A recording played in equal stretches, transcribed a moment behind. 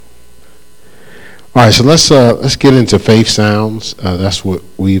All right, so let's get into faith sounds. That's what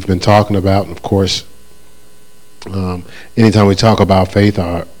we've been talking about. And of course, anytime we talk about faith,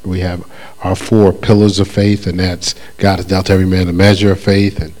 we have our 4 pillars of faith, and that's God has dealt every man a measure of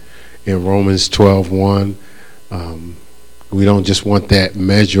faith. And in Romans 12:1, we don't just want that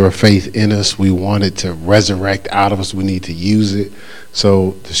measure of faith in us. We want it to resurrect out of us. We need to use it.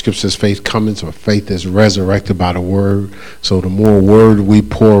 So the scripture says faith cometh, or faith is resurrected by the word. So the more word we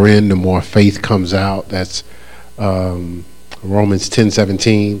pour in, the more faith comes out. That's Romans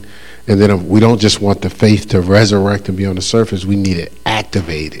 10:17. And then we don't just want the faith to resurrect and be on the surface. We need it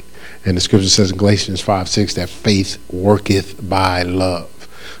activated. And the scripture says in Galatians 5:6 that faith worketh by love.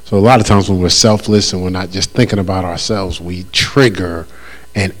 So a lot of times when we're selfless and we're not just thinking about ourselves, we trigger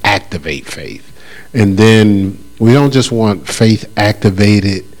and activate faith. And then we don't just want faith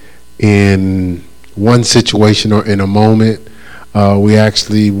activated in one situation or in a moment. We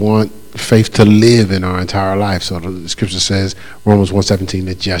actually want faith to live in our entire life. So the scripture says, Romans 1:17,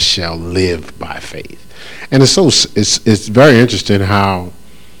 the just shall live by faith. And it's very interesting how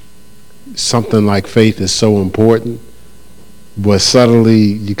something like faith is so important, but suddenly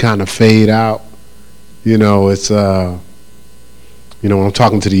you kind of fade out. It's when I'm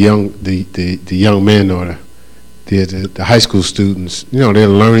talking to the young men or the high school students, they're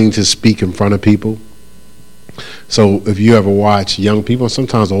learning to speak in front of people. So if you ever watch young people,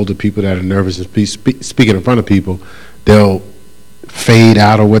 sometimes older people that are nervous and speaking in front of people, they'll fade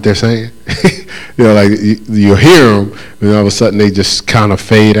out of what they're saying. Like you'll hear them, and all of a sudden they just kind of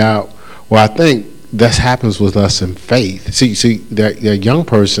fade out. Well, I think that happens with us in faith. See, that young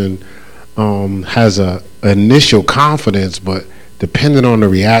person has a initial confidence, but depending on the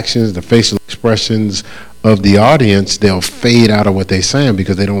reactions, the facial expressions of the audience, they'll fade out of what they're saying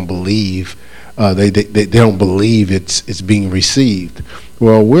because they don't believe. They don't believe it's being received.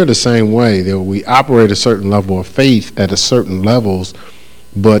 Well, we're the same way. We operate a certain level of faith at a certain levels,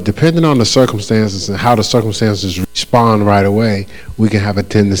 but depending on the circumstances and how the circumstances respond right away, we can have a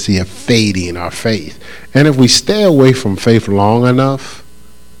tendency of fading our faith. And if we stay away from faith long enough,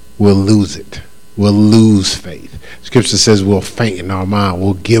 we'll lose it. We'll lose faith. Scripture says we'll faint in our mind.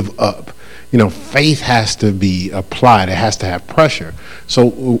 We'll give up. Faith has to be applied. It has to have pressure.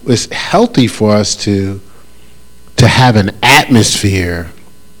 So it's healthy for us to have an atmosphere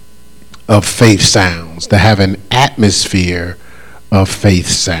of faith sounds, to have an atmosphere of faith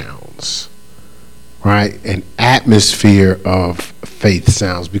sounds, right? An atmosphere of faith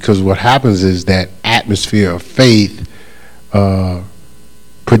sounds, because what happens is that atmosphere of faith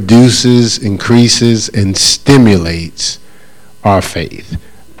produces, increases, and stimulates our faith.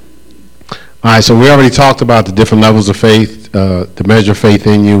 All right, so we already talked about the different levels of faith, to measure faith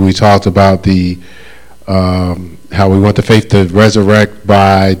in you. We talked about how we want the faith to resurrect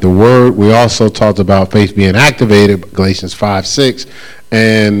by the word. We also talked about faith being activated, Galatians 5:6,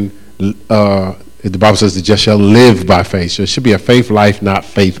 and the Bible says the just shall live by faith. So it should be a faith life, not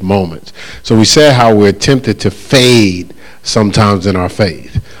faith moments. So we said how we're tempted to fade sometimes in our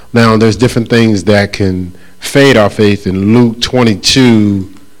faith. Now, there's different things that can fade our faith. In Luke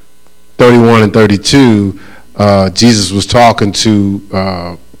 22:31 and 32, Jesus was talking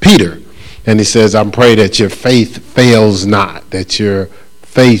to Peter, and he says, I pray that your faith fails not, that your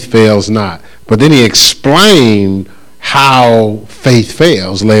faith fails not. But then he explained how faith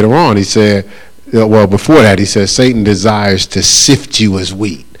fails later on. He said, before that, he says, Satan desires to sift you as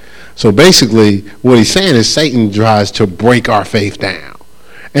wheat. So basically, what he's saying is Satan tries to break our faith down.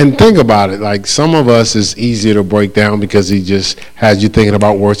 And think about it, like some of us is easier to break down because he just has you thinking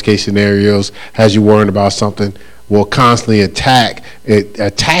about worst case scenarios, has you worrying about something, will constantly attack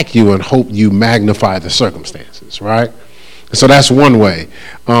you and hope you magnify the circumstances, right? So that's one way.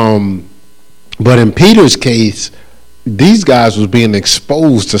 But in Peter's case, these guys was being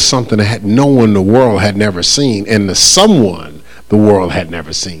exposed to something that no one in the world had never seen, and the someone the world had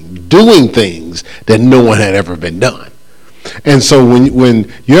never seen, doing things that no one had ever been done. And so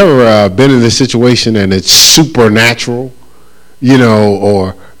when you ever been in this situation and it's supernatural,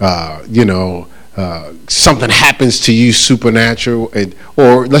 or something happens to you supernatural,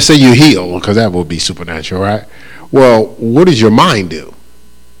 or let's say you heal, because that would be supernatural, right? Well, what does your mind do?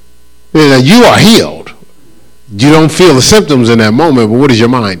 You are healed. You don't feel the symptoms in that moment, but what does your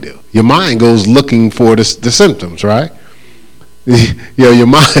mind do? Your mind goes looking for the symptoms, right? Your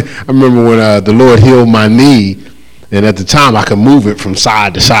mind. I remember when the Lord healed my knee. And at the time, I could move it from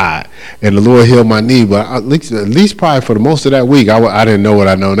side to side. And the Lord healed my knee. But at least probably for the most of that week, I didn't know what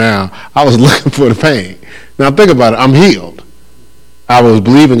I know now. I was looking for the pain. Now, think about it. I'm healed. I was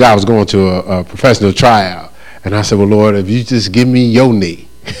believing God was going to a professional tryout. And I said, well, Lord, if you just give me your knee,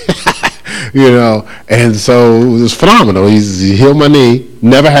 And so it was phenomenal. He healed my knee.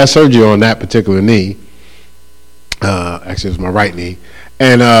 Never had surgery on that particular knee. Actually, it was my right knee.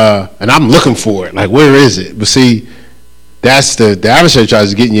 And I'm looking for it. Like, where is it? But see, that's the adversary tries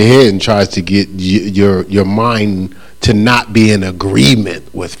to get in your head and tries to get your mind to not be in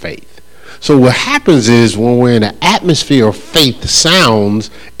agreement with faith. So what happens is when we're in an atmosphere of faith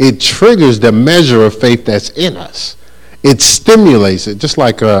sounds, it triggers the measure of faith that's in us. It stimulates it. Just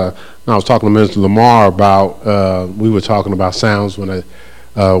like I was talking to Minister Lamar about, we were talking about sounds when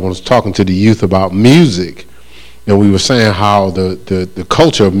I was talking to the youth about music. And we were saying how the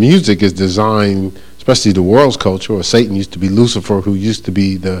culture of music is designed, especially the world's culture, or Satan used to be Lucifer, who used to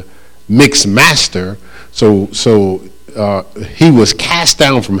be the mix master. So he was cast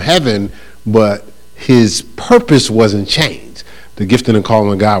down from heaven, but his purpose wasn't changed. The gifting and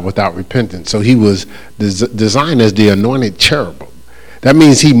calling of God without repentance. So he was designed as the anointed cherubim. That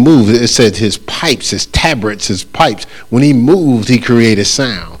means he moved. It said his pipes, his tabrets, his pipes. When he moved, he created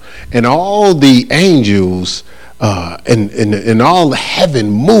sound. And all the angels and all heaven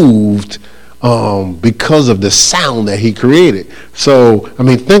moved because of the sound that he created. So, I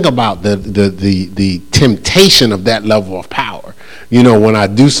mean, think about the temptation of that level of power. When I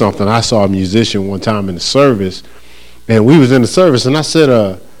do something, I saw a musician one time in the service, and we was in the service, and I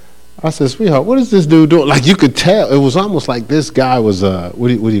said, sweetheart, what is this dude doing? Like, you could tell, it was almost like this guy was what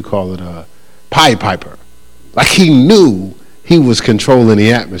do you call it, Pied Piper. Like, he knew he was controlling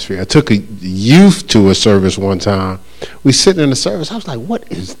the atmosphere. I took a youth to a service one time. We sitting in the service. I was like, what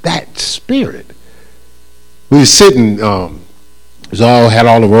is that spirit? We were sitting, had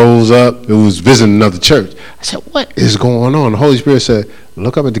all the rows up. It was visiting another church. I said, what is going on? The Holy Spirit said,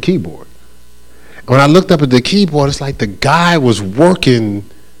 look up at the keyboard. And when I looked up at the keyboard, it's like the guy was working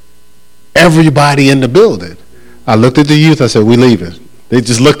everybody in the building. I looked at the youth. I said, we leaving. They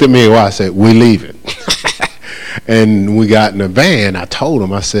just looked at me while I said, we leaving. And we got in a van. I told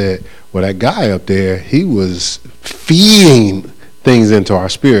him, I said, well, that guy up there, he was feeding things into our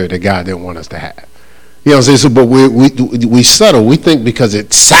spirit that God didn't want us to have. You know what I'm saying? So, but we subtle. We think because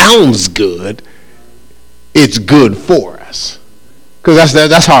it sounds good, it's good for us. Because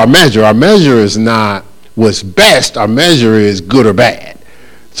that's how our measure. Our measure is not what's best. Our measure is good or bad.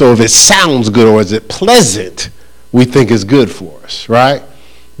 So if it sounds good or is it pleasant, we think it's good for us, right?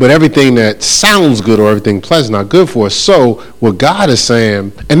 But everything that sounds good or everything pleasant not good for us. So what God is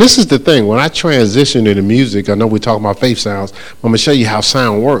saying, and this is the thing, when I transition into music, I know we're talking about faith sounds, I'm going to show you how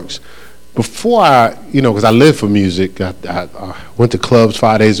sound works. Before because I live for music, I went to clubs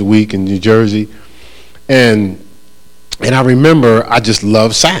 5 days a week in New Jersey, and I remember I just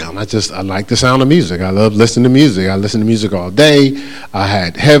love sound. I like the sound of music. I love listening to music. I listen to music all day. I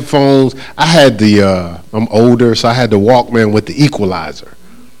had headphones. I had I'm older, so I had the Walkman with the equalizer.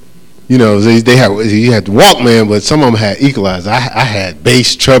 You had the Walkman, but some of them had equalizer. I had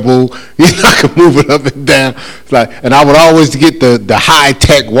bass, treble. I could move it up and down. And I would always get the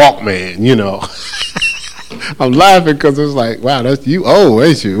high-tech Walkman. I'm laughing because it's like, wow, that's you old,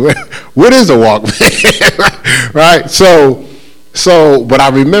 ain't you? What is a Walkman? Right? So, but I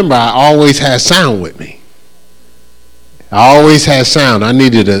remember I always had sound with me. I always had sound. I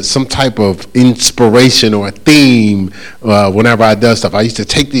needed some type of inspiration or a theme whenever I did stuff. I used to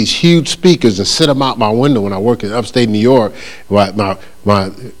take these huge speakers and sit them out my window when I worked in upstate New York. The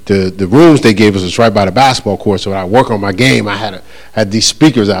rooms they gave us was right by the basketball court, so when I work on my game, I had these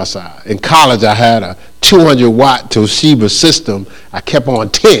speakers outside. In college, I had a 200-watt Toshiba system. I kept on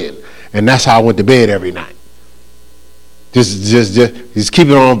 10, and that's how I went to bed every night. Just keep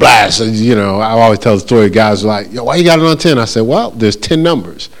it on blast. So, I always tell the story. Guys are like, yo, why you got it on 10? I said, well, there's 10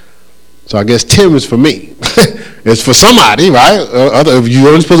 numbers. So I guess 10 was for me. It's for somebody, right? If you're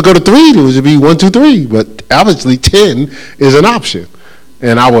only supposed to go to 3, it would be 1, 2, 3. But obviously 10 is an option.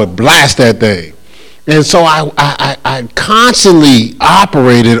 And I would blast that thing. And so I constantly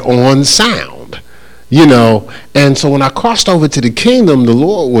operated on sound, And so when I crossed over to the kingdom, the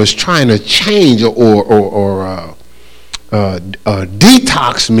Lord was trying to change or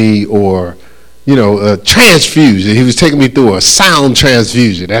detox me or transfusion. He was taking me through a sound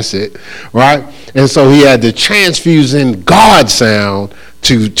transfusion. That's it, right? And so he had to transfuse in God's sound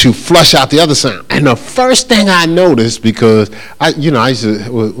to flush out the other sound. And the first thing I noticed, because I used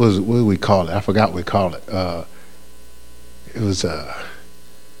to, what do we call it? I forgot what we call it. It was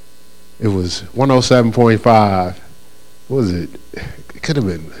 107.5. What was it? It could have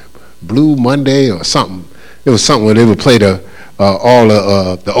been Blue Monday or something. It was something where they would play all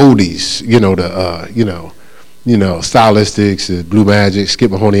the oldies, Stylistics, Blue Magic,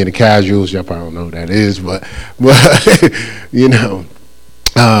 Skip Mahoney and the Casuals. Y'all probably don't know what that is, but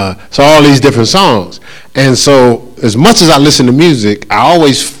So all these different songs. And so as much as I listen to music, I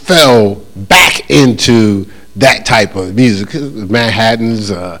always fell back into that type of music.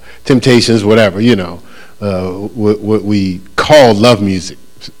 Manhattan's, Temptations, whatever, what we call love music.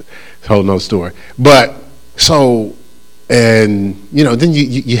 Whole nother story. But so, and then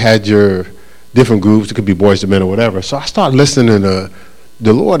you had your different groups. It could be Boys to Men or whatever. So I started listening to,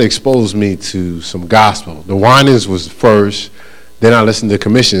 the Lord exposed me to some gospel. The Winans was first. Then I listened to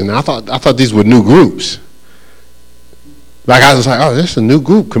Commission, and I thought these were new groups. Like I was like, oh, this is a new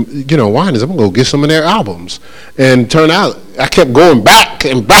group, Winans. I'm gonna go get some of their albums. And turned out I kept going back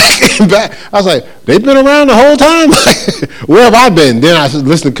and back and back. I was like, they've been around the whole time. Where have I been? Then I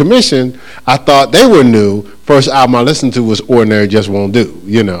listened to Commission. I thought they were new. First album I listened to was Ordinary Just Won't Do,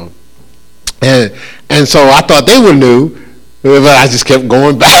 And so I thought they were new, but I just kept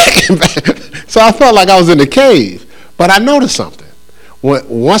going back and back. So I felt like I was in a cave. But I noticed something.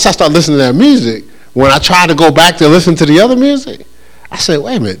 Once I started listening to that music, when I tried to go back to listen to the other music, I said,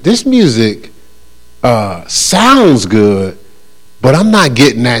 wait a minute, this music sounds good, but I'm not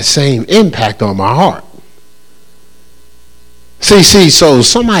getting that same impact on my heart. See, so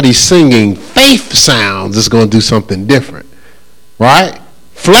somebody singing faith sounds is going to do something different, right?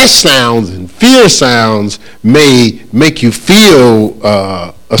 Flesh sounds and fear sounds may make you feel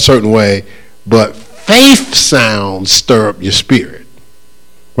a certain way, but faith sounds stir up your spirit.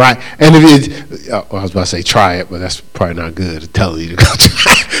 Right, and if I was about to say try it, but that's probably not good to tell you to go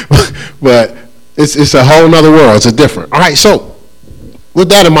try it. But it's a whole nother world. It's a different. All right, so with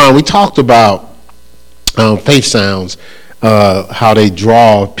that in mind, we talked about faith sounds, how they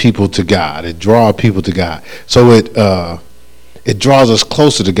draw people to God. It draws people to God. So it draws us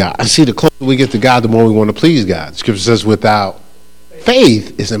closer to God. I see the closer we get to God, the more we want to please God. Scripture says without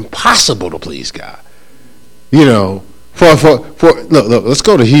faith, it's impossible to please God. Look, let's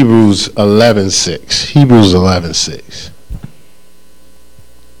go to Hebrews 11:6. Hebrews 11:6.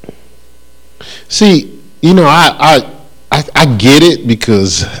 See, I get it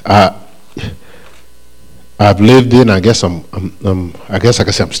because I've lived it. And I guess I guess I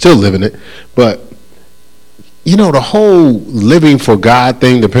can say I'm still living it. But the whole living for God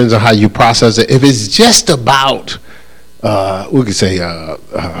thing depends on how you process it. If it's just about, we could say,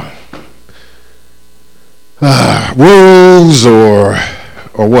 rules or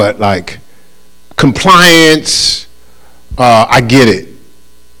what, like compliance, I get it.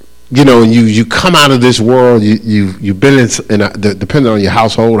 You come out of this world, you've been in depending on your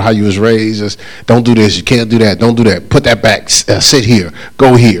household, how you was raised, just don't do this, you can't do that, don't do that, put that back, sit here,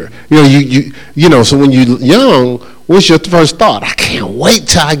 go here. So when you're young, what's your first thought? I can't wait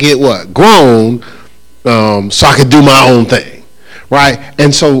till I get grown, so I can do my own thing, right?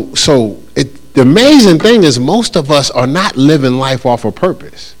 And so the amazing thing is most of us are not living life off of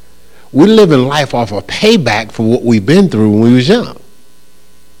purpose. We're living life off of payback for what we've been through when we was young.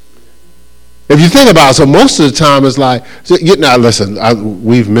 If you think about it, so most of the time it's like,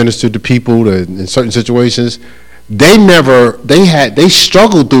 we've ministered to people in certain situations. They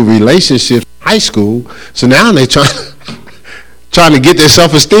struggled through relationships in high school, so now they're trying to get their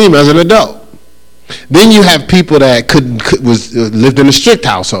self-esteem as an adult. Then you have people that lived in a strict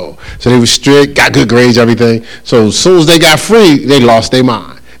household. So they were strict, got good grades, everything. So as soon as they got free, they lost their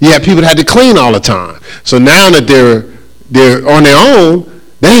mind. You have people that had to clean all the time. So now that they're on their own,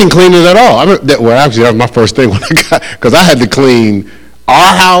 they ain't cleaning at all. Actually, that was my first thing when I got, because I had to clean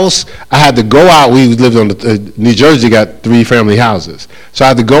our house. I had to go out. We lived on New Jersey, got 3 family houses. So I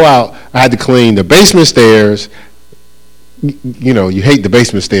had to go out. I had to clean the basement stairs. You hate the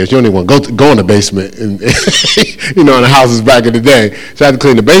basement stairs. You don't even want to go in the basement, in the houses back in the day. So I had to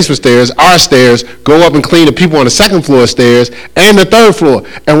clean the basement stairs, our stairs, go up and clean the people on the second floor stairs and the third floor.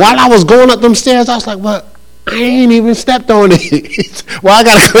 And while I was going up them stairs, I was like, well, I ain't even stepped on it. Well, I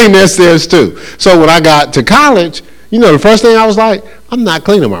got to clean their stairs too. So when I got to college, the first thing I was like, I'm not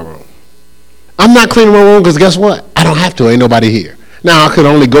cleaning my room. I'm not cleaning my room because guess what? I don't have to. Ain't nobody here. Now, I could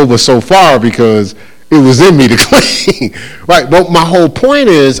only go but so far because it was in me to clean, right? But my whole point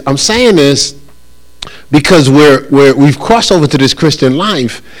is, I'm saying this because we've crossed over to this Christian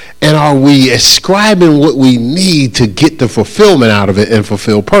life, and are we ascribing what we need to get the fulfillment out of it and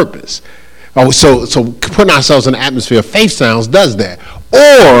fulfill purpose? So putting ourselves in the atmosphere of faith sounds does that.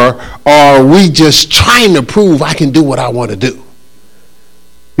 Or are we just trying to prove I can do what I want to do?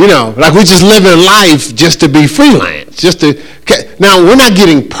 Like we're just living life just to be freelance, now we're not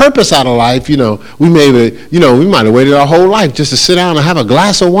getting purpose out of life. We might have waited our whole life just to sit down and have a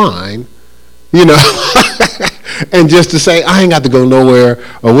glass of wine, and just to say, I ain't got to go nowhere,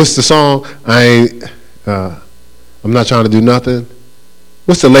 or what's the song? I'm not trying to do nothing.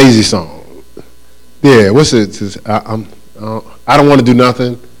 What's the lazy song? Yeah, what's it? I don't want to do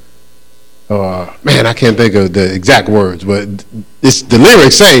nothing. Man, I can't think of the exact words, but the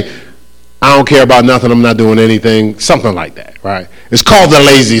lyrics say, I don't care about nothing, I'm not doing anything, something like that, right? It's called the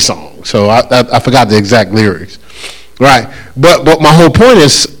lazy song, so I forgot the exact lyrics, right? But my whole point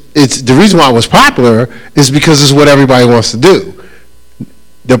is, it's the reason why it was popular is because it's what everybody wants to do.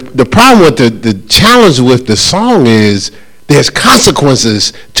 The problem with the challenge with the song is there's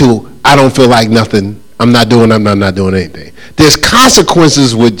consequences to I don't feel like nothing, I'm not doing anything. There's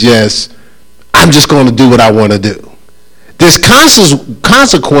consequences with just, I'm just going to do what I want to do. There's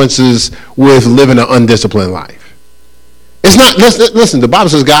consequences with living an undisciplined life. It's not, listen, the Bible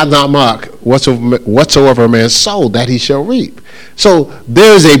says God's not mocked. Whatsoever a man sow, that he shall reap. So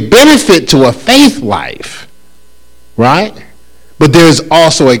there's a benefit to a faith life, right? But there's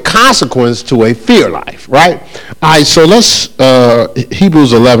also a consequence to a fear life, right? All right, so let's,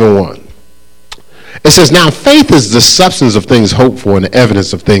 Hebrews 11:1. It says, now faith is the substance of things hoped for and the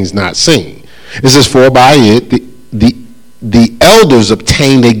evidence of things not seen. It says, for by it the elders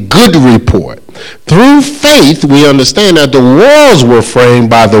obtained a good report. Through faith, we understand that the worlds were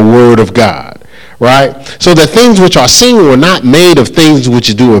framed by the word of God, right? So the things which are seen were not made of things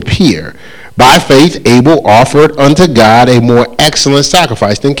which do appear. By faith, Abel offered unto God a more excellent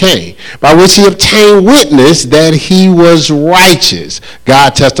sacrifice than Cain, by which he obtained witness that he was righteous,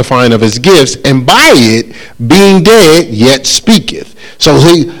 God testifying of his gifts, and by it, being dead, yet speaketh. So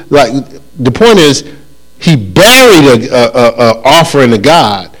the point is, he buried a offering to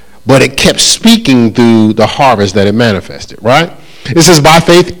God, but it kept speaking through the harvest that it manifested, right? It says, by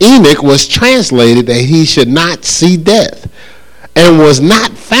faith, Enoch was translated that he should not see death, and was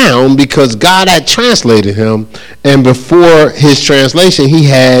not found because God had translated him, and before his translation he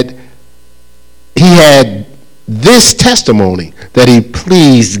had this testimony that he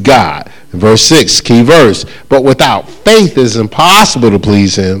pleased God. Verse 6, key verse, but without faith it is impossible to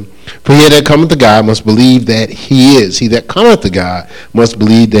please him. For he that cometh to God must believe that he is. He that cometh to God must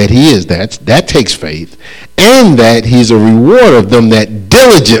believe that he is. That takes faith. And that he's a rewarder of them that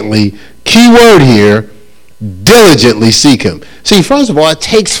diligently, key word here, diligently seek him. See, first of all, it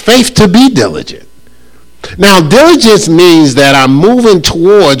takes faith to be diligent. Now, diligence means that I'm moving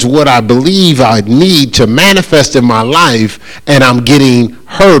towards what I believe I need to manifest in my life, and I'm getting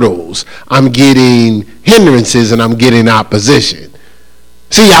hurdles, I'm getting hindrances, and I'm getting opposition.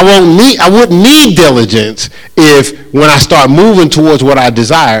 See, I wouldn't need diligence if when I start moving towards what I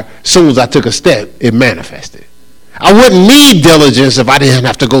desire, as soon as I took a step, it manifested. I wouldn't need diligence if I didn't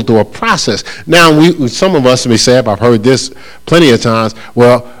have to go through a process. Now, some of us may say, I've heard this plenty of times,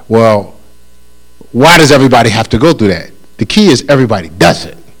 well, why does everybody have to go through that? The key is everybody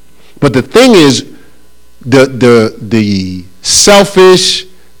doesn't. But the thing is, the selfish,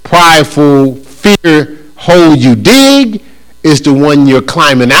 prideful, fear hole you dig is the one you're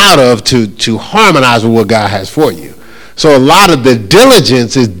climbing out of to harmonize with what God has for you. So a lot of the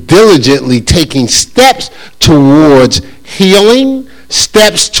diligence is diligently taking steps towards healing,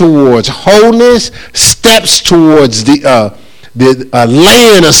 steps towards wholeness, steps towards the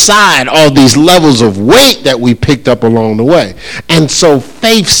laying aside all these levels of weight that we picked up along the way. And so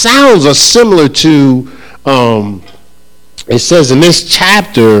faith sounds are similar to, it says in this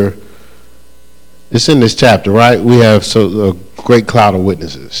chapter, it's in this chapter, right? We have a great cloud of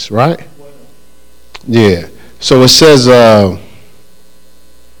witnesses, right? Yeah. So it says,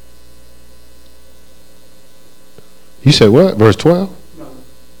 you said what? Verse 12? No,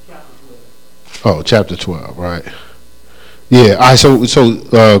 chapter 12. Oh, chapter 12, right. Yeah, all right,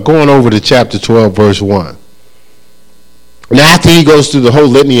 so going over to chapter 12, verse 1. Now after he goes through the whole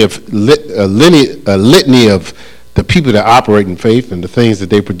litany of the people that operate in faith and the things that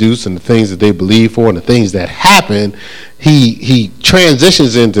they produce and the things that they believe for and the things that happen, he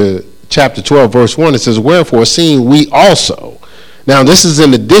transitions into chapter 12, verse 1. It says, wherefore, seeing we also. Now, this is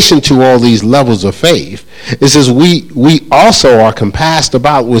in addition to all these levels of faith. It says, we also are compassed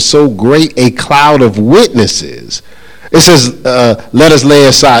about with so great a cloud of witnesses. It says, let us lay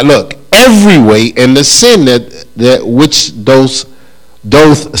aside, look, every weight and the sin that which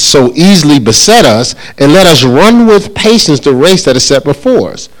doth so easily beset us, and let us run with patience the race that is set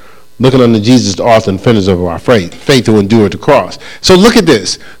before us. Looking unto Jesus, the author and finisher of our faith to endure at the cross. So look at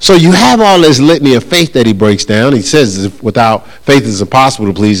this. So you have all this litany of faith that he breaks down. He says without faith it's impossible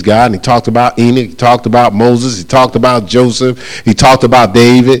to please God. And he talked about Enoch. He talked about Moses. He talked about Joseph. He talked about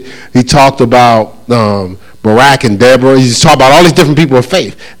David. He talked about Barak and Deborah. He's talked about all these different people of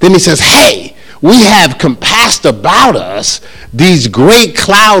faith. Then he says, hey, we have compassed about us these great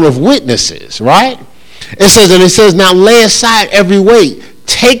cloud of witnesses, right? It says, now lay aside every weight.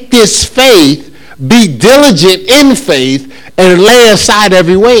 take this faith, be diligent in faith, and lay aside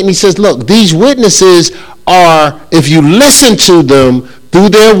every weight. And he says, look, these witnesses are, if you listen to them through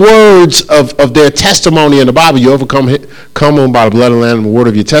their words of their testimony in the Bible, you overcome on by the blood of the Lamb and the word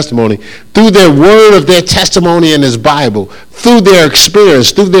of your testimony, through their word of their testimony in this Bible, through their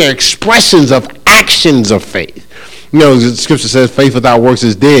experience, through their expressions of actions of faith. You know, the scripture says faith without works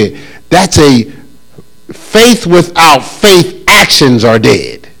is dead. That's a faith without faith actions are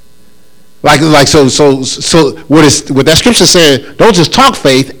dead. So what that scripture is saying, don't just talk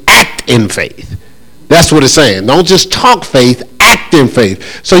faith, act in faith. That's what it's saying. Don't just talk faith, act in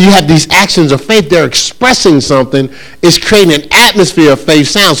faith. So you have these actions of faith. They're expressing something. It's creating an atmosphere of faith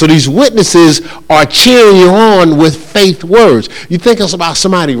sound. So these witnesses are cheering you on with faith words. You think it's about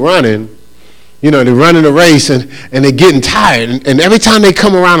somebody running. You know, they're running a race and they're getting tired. And every time they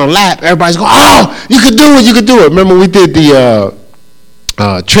come around a lap, everybody's going, oh, you could do it, you could do it. Remember we did the,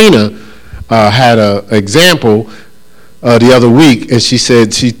 Trina had an example the other week, and she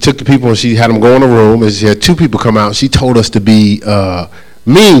said she took the people and she had them go in a room, and she had two people come out, and she told us to be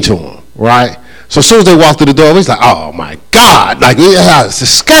mean to them, right? So as soon as they walked through the door, we was like, oh my God, like, yeah, it's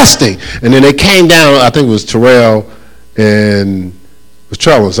disgusting. And then they came down, I think it was Terrell and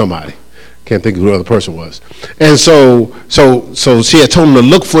somebody. Can't think of who the other person was. And so she had told them to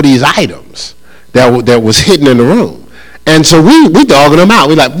look for these items that was hidden in the room. And so we dogging them out.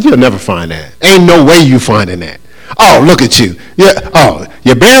 We like, you'll never find that. Ain't no way you finding that. Oh, look at you. Yeah. Oh,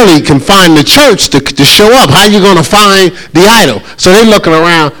 you barely can find the church to show up. How you going to find the idol? So they looking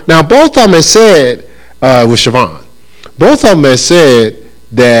around. Now, both of them had said, with Siobhan, both of them had said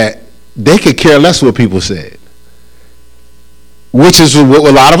that they could care less what people said. Which is what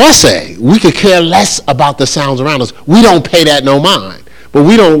a lot of us say. We could care less about the sounds around us. We don't pay that no mind. But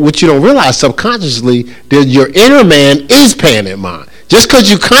what you don't realize subconsciously, that your inner man is paying it mind. Just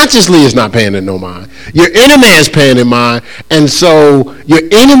because you consciously is not paying it no mind. Your inner man is paying it mind. And so your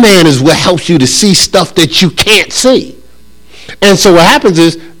inner man is what helps you to see stuff that you can't see. And so what happens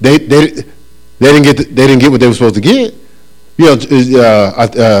is they didn't get what they were supposed to get. You know,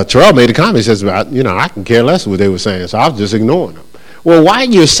 Terrell made a comment. He says, I can care less what they were saying, so I was just ignoring them. Well, while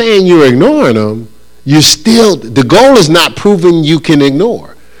you're saying you're ignoring them, the goal is not proving you can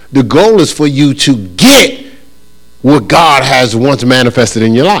ignore. The goal is for you to get what God has once manifested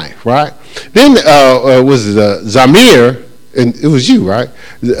in your life, right? Then was Zamir, and it was you, right?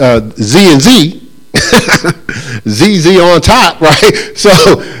 Z and Z, ZZ on top, right?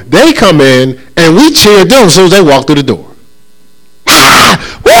 So they come in, and we cheered them as soon as they walked through the door.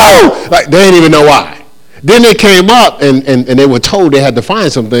 Woo! Like, they didn't even know why. Then they came up and they were told they had to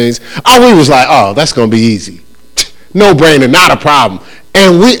find some things. We was like, oh, that's going to be easy. No brainer, not a problem.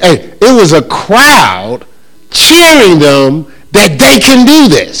 And it was a crowd cheering them that they can do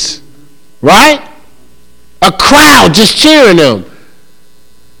this, right? A crowd just cheering them.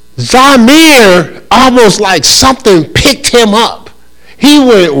 Zamir, almost like something picked him up. He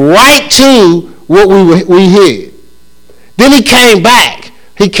went right to what we hid. Then he came back.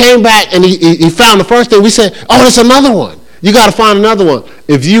 He came back and he found the first thing. We said, oh, there's another one. You got to find another one.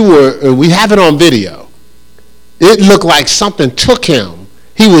 We have it on video. It looked like something took him.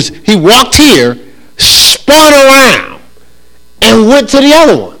 He walked here, spun around, and went to the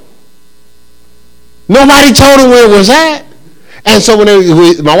other one. Nobody told him where it was at. And so when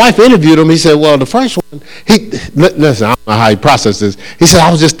my wife interviewed him, he said, well, the first one, listen, I don't know how he processed this. He said,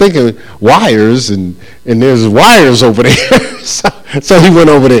 I was just thinking wires, and there's wires over there. so he went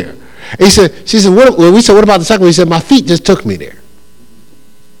over there. She said, what about the second one? He said, my feet just took me there.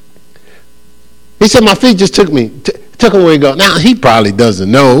 He said, my feet just took him where he go. Now, he probably doesn't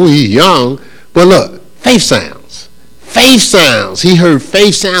know. He's young. But look, faith sounds. Faith sounds. He heard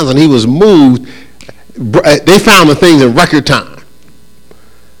faith sounds, and he was moved. They found the things in record time,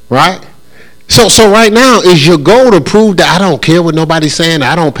 right? So right now, is your goal to prove that I don't care what nobody's saying,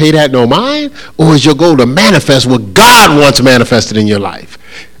 I don't pay that no mind, or is your goal to manifest what God wants manifested in your life?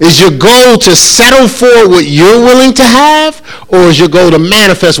 Is your goal to settle for what you're willing to have, or is your goal to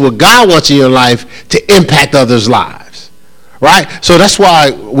manifest what God wants in your life to impact others' lives, right? So that's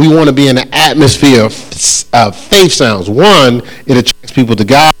why we want to be in an atmosphere of faith sounds. One, it attracts people to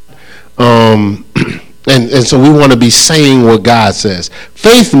God. And so we want to be saying what God says.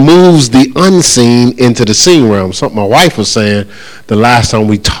 Faith moves the unseen into the seen realm. Something my wife was saying the last time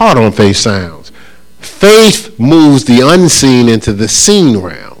we taught on faith sounds. Faith moves the unseen into the seen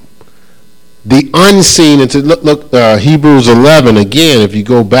realm. The unseen into, look, Hebrews 11 again, if you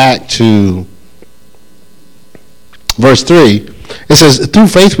go back to verse 3, it says, through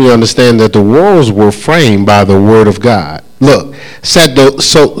faith we understand that the worlds were framed by the word of God, Look, said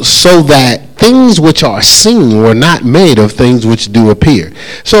so that things which are seen were not made of things which do appear.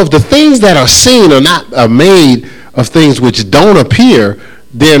 So if the things that are seen are made of things which don't appear,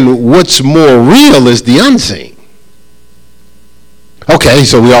 then what's more real is the unseen. Okay,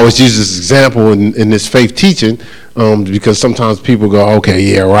 so we always use this example in this faith teaching because sometimes people go, okay,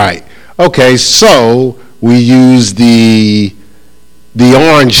 yeah, right. Okay, so we use the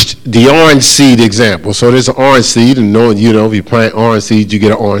orange seed example. So there's an orange seed, and if you plant orange seeds, you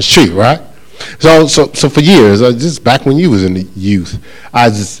get an orange tree, right? So for years, just back when you was in the youth, I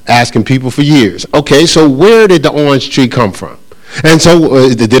was just asking people for years. Okay, so where did the orange tree come from? And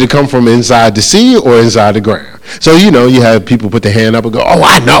so did it come from inside the seed or inside the ground? So you have people put their hand up and go, oh,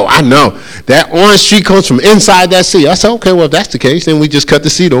 I know. That orange tree comes from inside that seed. I said, okay, well, if that's the case, then we just cut the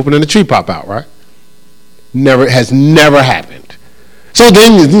seed open and the tree pop out, right? Has never happened. So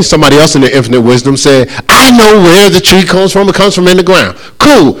then somebody else in their infinite wisdom said, I know where the tree comes from. It comes from in the ground.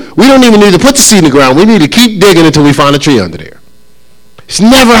 Cool. We don't even need to put the seed in the ground. We need to keep digging until we find a tree under there. It's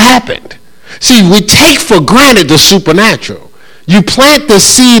never happened. See, we take for granted the supernatural. You plant the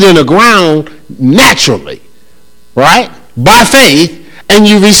seed in the ground naturally, right? By faith, and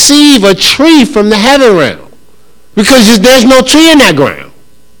you receive a tree from the heaven realm because there's no tree in that ground.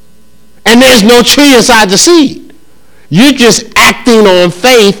 And there's no tree inside the seed. You're just acting on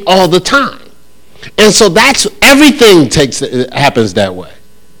faith all the time. And so everything happens that way.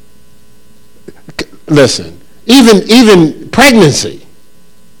 Listen, even pregnancy.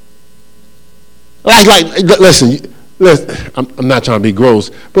 Listen, I'm not trying to be gross,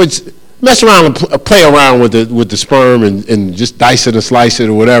 but mess around and play around with the sperm and just dice it and slice it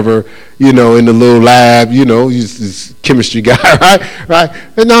or whatever, in the little lab, this chemistry guy, right?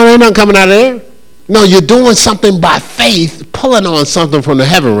 And no, ain't nothing coming out of there. No, you're doing something by faith, pulling on something from the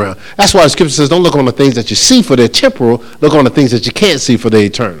heaven realm. That's why the scripture says, don't look on the things that you see for they're temporal, look on the things that you can't see for they're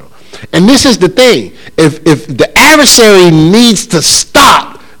eternal. And this is the thing. If the adversary needs to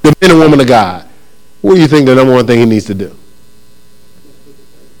stop the men and women of God, what do you think the number one thing he needs to do?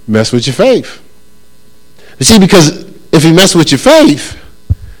 Mess with your faith. You see, because if he messes with your faith,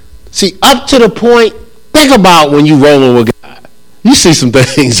 see, up to the point, think about when you rolling with God. You see some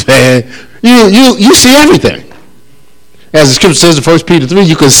things, man. You see everything. As the scripture says in 1 Peter 3,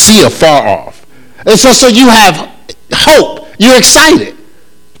 you can see afar off. And so you have hope. You're excited.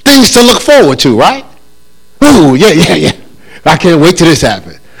 Things to look forward to, right? Ooh, yeah. I can't wait till this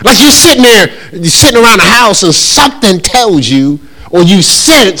happens. Like you're sitting around the house and something tells you, or you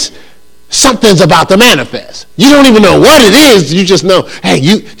sense something's about to manifest. You don't even know what it is. You just know, hey,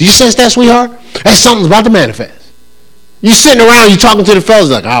 do you sense that, sweetheart? Hey, something's about to manifest. You sitting around, you talking to the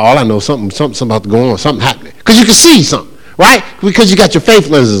fellas like, oh, all I know, something's about to go on, something happening. Because you can see something, right? Because you got your faith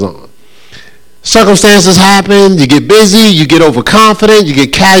lenses on. Circumstances happen, you get busy, you get overconfident, you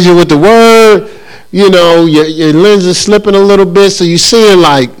get casual with the word, your lenses slipping a little bit, so you're seeing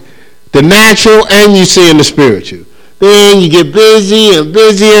like the natural and you're seeing the spiritual. Then you get busy and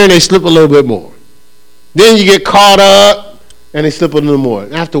busier and they slip a little bit more. Then you get caught up and they slip a little more.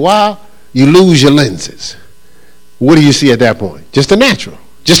 And after a while, you lose your lenses. What do you see at that point? Just the natural,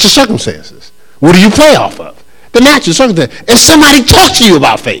 just the circumstances. What do you play off of? The natural circumstances. If somebody talks to you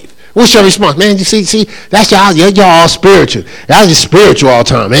about faith, what's your response? Man, you see, that's y'all all spiritual. Y'all just spiritual all the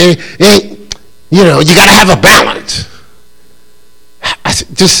time, man. You got to have a balance.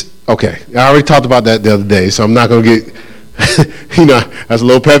 Okay, I already talked about that the other day, so I'm not going to get, that's a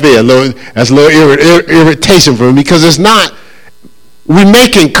little peppy, that's a little irritation for me because it's not, we're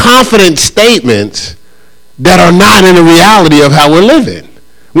making confident statements that are not in the reality of how we're living.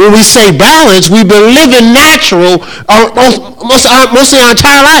 When we say balance, we've been living natural mostly our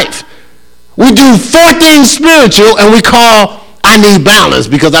entire life. We do 4 things spiritual and we call, I need balance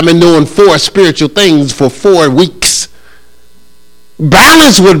because I've been doing 4 spiritual things for 4 weeks.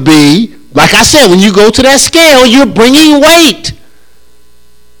 Balance would be, like I said, when you go to that scale, you're bringing weight.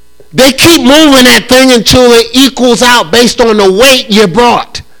 They keep moving that thing until it equals out based on the weight you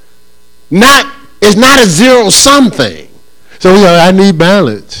brought. It's not a zero-sum thing. So I need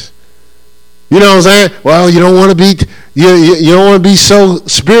balance. You know what I'm saying? Well, you don't want to be you don't want to be so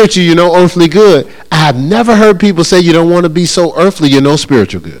spiritual, earthly good. I've never heard people say you don't want to be so earthly,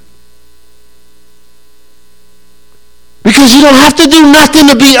 spiritual good. Because you don't have to do nothing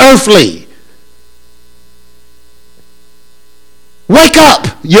to be earthly. Wake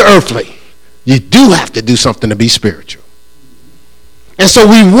up, you're earthly. You do have to do something to be spiritual. And so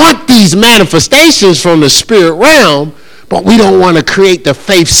we want these manifestations from the spirit realm, but we don't want to create the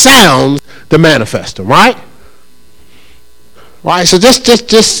faith sounds to manifest them, right? Right, so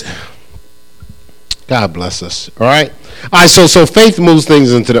just God bless us, all right? All right, so faith moves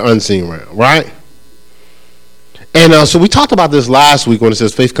things into the unseen realm, right? And so we talked about this last week when it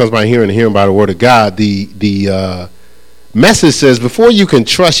says faith comes by hearing and hearing by the word of God. The message says before you can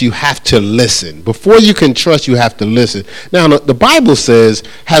trust, you have to listen. Before you can trust, you have to listen. Now, the Bible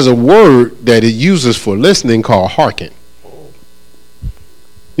has a word that it uses for listening called hearken.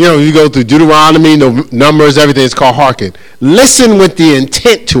 You know, you go through Deuteronomy, Numbers, everything, it's called hearken. Listen with the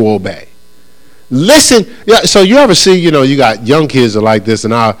intent to obey. Listen. Yeah, so you ever see, you got young kids are like this,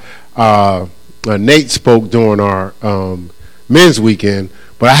 and Nate spoke during our men's weekend,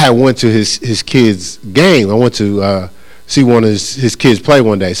 but I had went to his kids' game. I went to see one of his kids play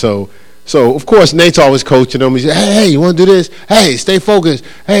one day. So of course Nate's always coaching them. He said, hey, you want to do this? Hey, stay focused.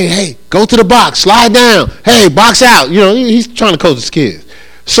 Hey, go to the box, slide down. Hey, box out. He's trying to coach his kids.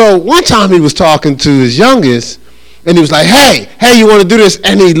 So one time he was talking to his youngest, and he was like, hey, you want to do this?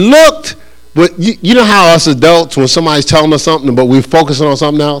 And he looked, but you know how us adults, when somebody's telling us something, but we're focusing on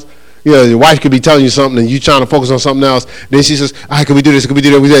something else? Your wife could be telling you something, and you trying to focus on something else. Then she says, all right, can we do this? Can we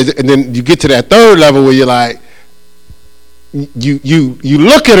do that? And then you get to that third level where you're like, you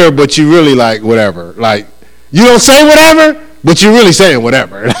look at her, but you really like whatever. Like, you don't say whatever, but you're really saying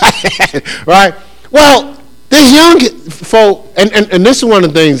whatever. Right? Well, this young folk, and this is one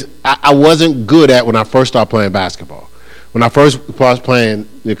of the things I wasn't good at when I first started playing basketball. When I first was playing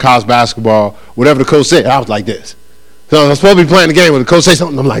college basketball, whatever the coach said, I was like this. So I'm supposed to be playing the game when the coach say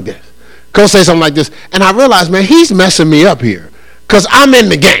something, I'm like this. Coach say something like this. And I realized, man, he's messing me up here because I'm in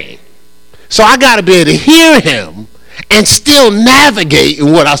the game. So I got to be able to hear him and still navigate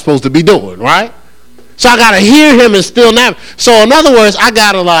in what I'm supposed to be doing, right? So I got to hear him and still navigate. So in other words, I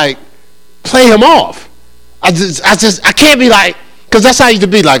got to play him off. I can't be like, because that's how I used to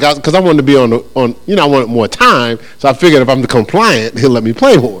be like, because I wanted to be on I wanted more time. So I figured if I'm compliant, he'll let me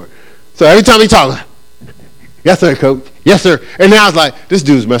play more. So every time he talks, yes, sir, coach. Yes, sir. And now I was like, this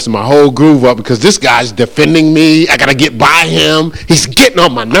dude's messing my whole groove up because this guy's defending me. I got to get by him. He's getting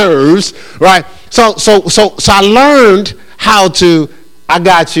on my nerves, right? So I learned how to, I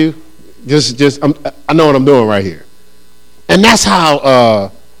got you. I know what I'm doing right here. And that's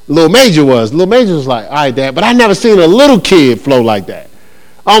how Lil Major was. Lil Major was like, all right, Dad. But I never seen a little kid flow like that.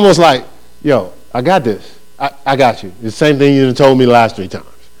 Almost like, yo, I got this. I got you. It's the same thing you done told me the last 3 times.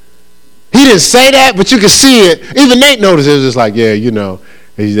 He didn't say that, but you could see it. Even Nate noticed it. It was just like, yeah,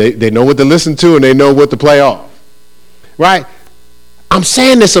 they know what to listen to and they know what to play off. Right? I'm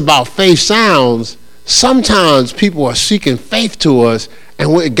saying this about Faith Sounds. Sometimes people are seeking faith to us,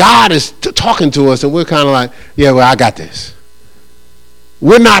 and God is talking to us, and we're kind of like, yeah, well, I got this.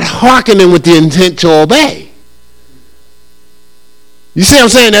 We're not hearkening with the intent to obey. You see what I'm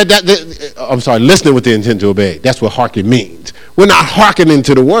saying? I'm sorry, listening with the intent to obey. That's what hearken means. We're not hearkening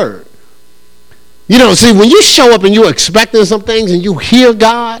to the word. See, when you show up and you're expecting some things and you hear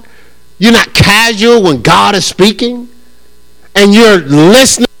God, you're not casual when God is speaking, and you're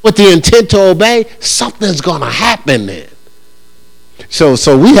listening with the intent to obey, something's going to happen then. So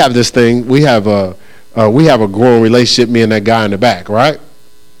we have this thing. We have a growing relationship, me and that guy in the back, right?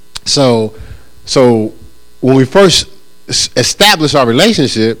 So when we first establish our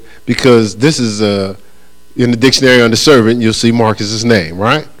relationship, because this is in the dictionary under servant, you'll see Marcus's name,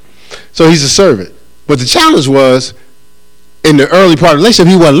 right? So he's a servant. But the challenge was, in the early part of the relationship,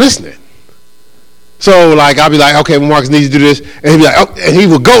 he wasn't listening. So I'll be like, okay, well, Marcus needs to do this, and he'd be like, oh, and he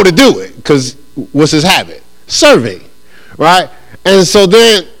would go to do it, because what's his habit? Serving, right? And so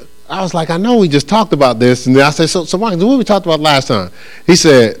then I was like, I know we just talked about this, and then I said, so Marcus, what we talked about last time? He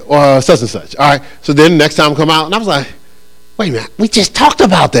said, such and such. All right, so then next time come out, and I was like, wait a minute, we just talked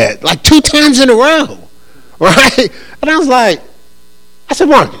about that 2 times in a row, right? And I was like, I said,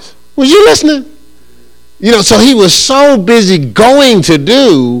 Marcus, was you listening? So he was so busy going to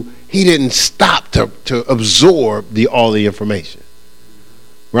do, he didn't stop to absorb all the information,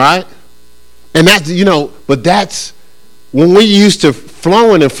 right? And that's, but that's, when we're used to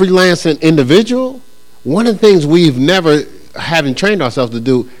flowing and freelancing individual, one of the things we've never, having trained ourselves to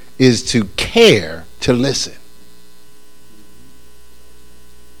do, is to care to listen.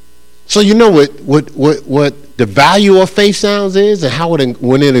 So you know what the value of Faith Sounds is, and how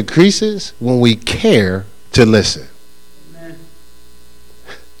when it increases? When we care to listen. Amen.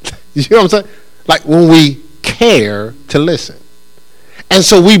 You know what I'm saying? When we care to listen. And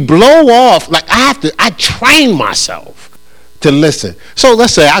so we blow off, I train myself to listen. So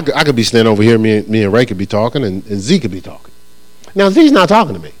let's say I could be standing over here, me and Ray could be talking, and Z could be talking. Now Z's not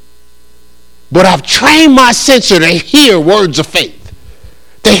talking to me. But I've trained my sensor to hear words of faith,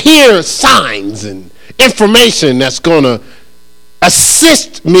 to hear signs and information that's going to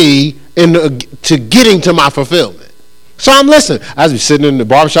assist me to getting to my fulfillment. So I'm listening. I was sitting in the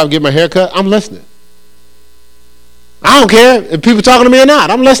barbershop getting my hair cut. I'm listening. I don't care if people talking to me or not.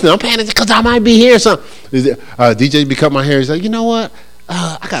 I'm listening. I'm paying attention because I might be hearing something. DJ be cutting my hair. He's like, you know what?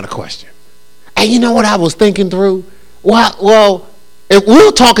 I got a question. And you know what I was thinking through? Well, if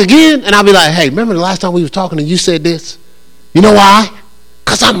we'll talk again, and I'll be like, hey, remember the last time we was talking and you said this? You know why?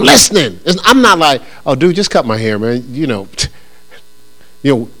 Because I'm listening. I'm not like, oh, dude, just cut my hair, man. You know,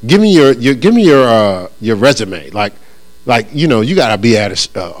 give me your resume. Like, you know, you got to be at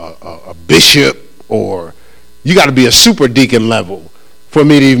a bishop, or you got to be a super deacon level for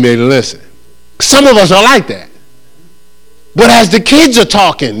me to even be able to listen. Some of us are like that. But as the kids are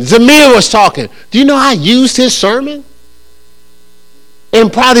talking, Zamir was talking, do you know I used his sermon in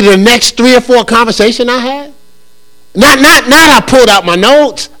probably the next 3 or 4 conversations I had? Not I pulled out my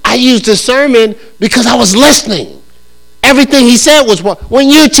notes. I used his sermon because I was listening. Everything he said was, when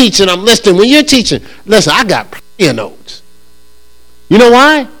you're teaching, I'm listening. When you're teaching, listen, I got plenty of notes. You know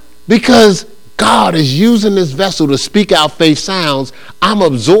why? Because God is using this vessel to speak out faith sounds. I'm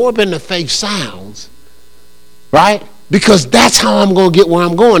absorbing the faith sounds, right? Because that's how I'm going to get where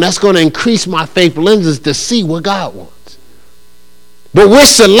I'm going. That's going to increase my faith lenses to see what God wants. But we're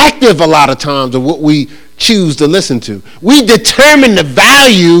selective a lot of times of what we choose to listen to. We determine the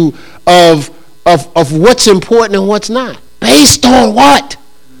value of what's important and what's not. Based on what?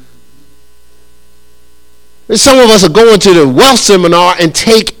 And some of us are going to the wealth seminar and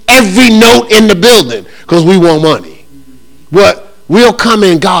take every note in the building because we want money. But we'll come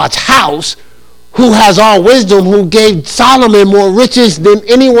in God's house, who has all wisdom, who gave Solomon more riches than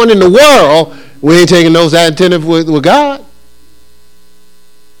anyone in the world. We ain't taking those attentive with God.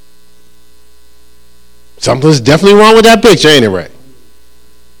 Something's definitely wrong with that picture, ain't it, Ray?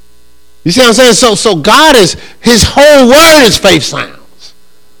 You see what I'm saying? So God is, his whole word is faith sounds.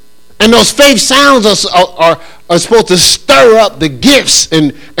 And those faith sounds are supposed to stir up the gifts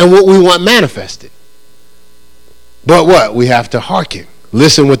and what we want manifested. But what? We have to hearken.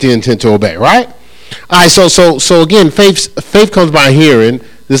 Listen with the intent to obey, right? All right, so again, faith comes by hearing.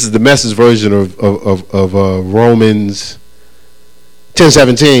 This is the Message version of Romans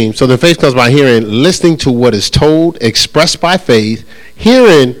 10:17. So the faith comes by hearing, listening to what is told, expressed by faith.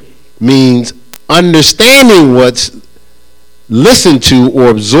 Hearing means understanding what's listened to or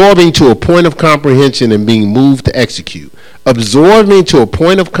absorbing to a point of comprehension and being moved to execute. Absorbing to a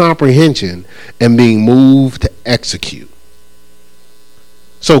point of comprehension and being moved to execute.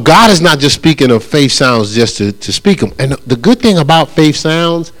 So God is not just speaking of faith sounds just to speak them. And the good thing about faith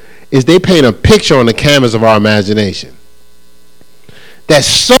sounds is they paint a picture on the canvas of our imagination that's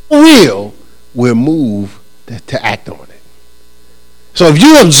so real, we're moved to act on it. So if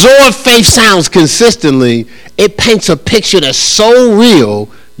you absorb faith sounds consistently, it paints a picture that's so real,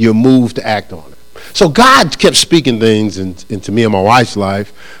 you're moved to act on it. So God kept speaking things into me and my wife's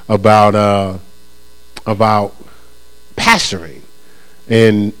life about pastoring.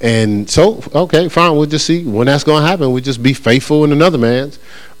 And so, okay, fine, we'll just see when that's going to happen. We'll just be faithful in another man's.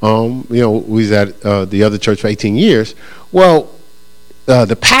 We was at the other church for 18 years. Well,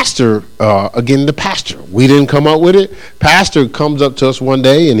 the pastor, we didn't come up with it. Pastor comes up to us one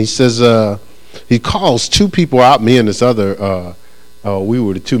day and he says, he calls 2 people out, me and this other, we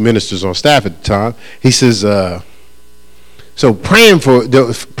were the 2 ministers on staff at the time. He says, so praying for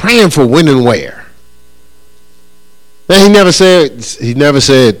when and where. Now, he never said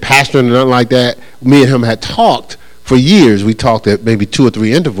pastoring or nothing like that. Me and him had talked for years. We talked at maybe 2 or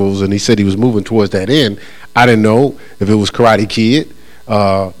 3 intervals, and he said he was moving towards that end. I didn't know if it was Karate Kid.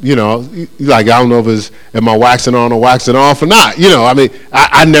 Like, I don't know if it's, am I waxing on or waxing off or not?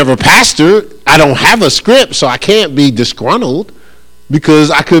 I never pastored. I don't have a script, so I can't be disgruntled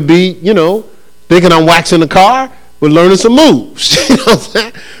because I could be, thinking I'm waxing the car but learning some moves. You know what I'm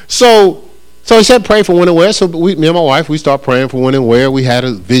saying? So he said, pray for when and where. So me and my wife, we start praying for when and where. We had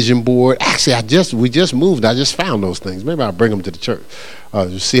a vision board. Actually, we just moved. I just found those things. Maybe I'll bring them to the church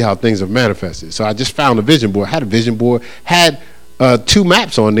to see how things have manifested. So I just found a vision board. Had a vision board. Had 2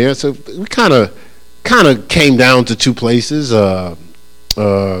 maps on there. So we kind of came down to 2 places,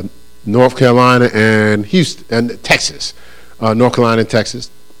 North Carolina and Houston and Texas. North Carolina and Texas.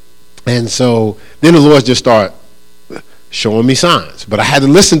 And so then the Lord just started showing me signs. But I had to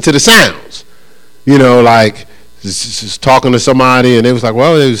listen to the sounds. Like just talking to somebody, and they was like,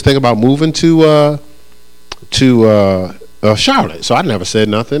 well, they was thinking about moving to Charlotte. So I never said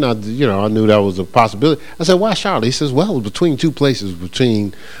nothing. I knew that was a possibility. I said, why Charlotte? He says, well, it was between 2 places,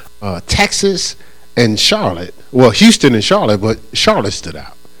 between Texas and Charlotte. Well, Houston and Charlotte, but Charlotte stood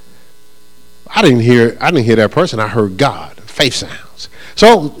out. I didn't hear that person. I heard God, faith sounds.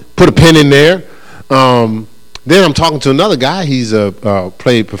 So put a pin in there. Then I'm talking to another guy. He's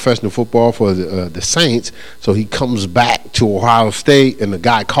played professional football for the Saints. So he comes back to Ohio State, and the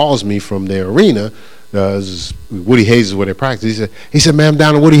guy calls me from their arena. Woody Hayes is where they practice. He said, man, I'm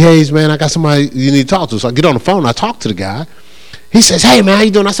down in Woody Hayes, man. I got somebody you need to talk to. So I get on the phone. I talk to the guy. He says, hey, man, how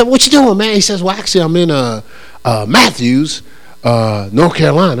you doing? I said, what you doing, man? He says, well, actually, I'm in Matthews, North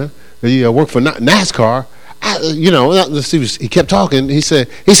Carolina. I work for NASCAR. Let's see. He kept talking. He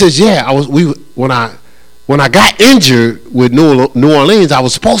says, yeah, when I got injured with New Orleans, I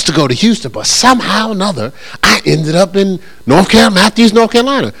was supposed to go to Houston, but somehow or another, I ended up in Matthews, North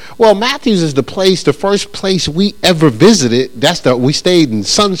Carolina. Well, Matthews is the first place we ever visited. We stayed in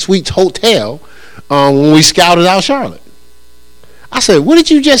Sun Suites Hotel when we scouted out Charlotte. I said, what did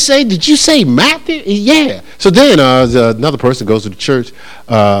you just say? Did you say Matthews? Yeah. So then another person goes to the church,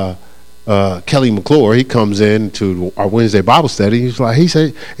 Kelly McClure. He comes in to our Wednesday Bible study. He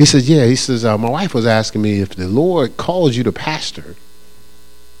says, my wife was asking me if the Lord calls you to pastor,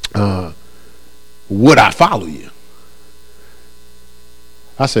 would I follow you?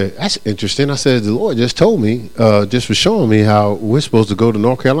 I said, that's interesting. I said, the Lord just told me, just for showing me how we're supposed to go to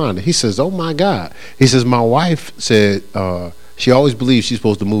North Carolina. He says, oh my God. He says, my wife said, she always believes she's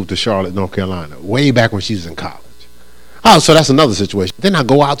supposed to move to Charlotte, North Carolina, way back when she was in college. Oh, so that's another situation. Then I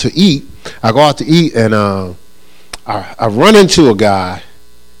go out to eat. And I run into a guy.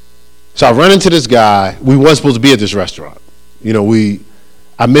 So I run into this guy. We weren't supposed to be at this restaurant.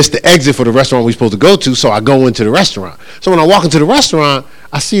 I missed the exit for the restaurant we were supposed to go to, so I go into the restaurant. So when I walk into the restaurant,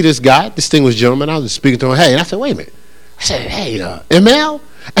 I see this guy, distinguished gentleman. I was speaking to him. Hey, and I said, wait a minute. I said, hey, ML?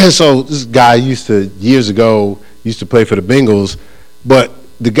 And so this guy years ago, used to play for the Bengals, but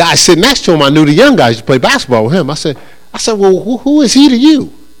the guy sitting next to him, I knew the young guy used to play basketball with him. I said, well, who is he to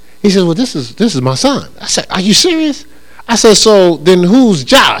you? He said, well, this is my son. I said, are you serious? I said, so then who's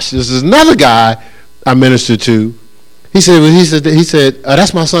Josh? This is another guy I ministered to. He said,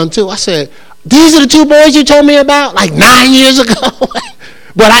 that's my son too. I said, these are the two boys you told me about like 9 years ago.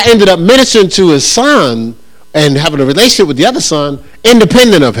 But I ended up ministering to his son and having a relationship with the other son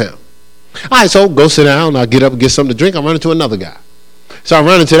independent of him. All right, so go sit down. I get up and get something to drink. I run into another guy. So I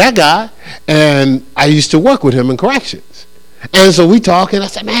run into that guy, and I used to work with him in corrections. And so we talk, and I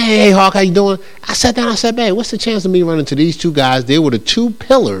said, man, hey, Hawk, how you doing? I sat down, I said, man, what's the chance of me running into these two guys? They were the two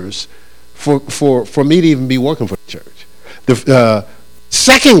pillars for me to even be working for the church. The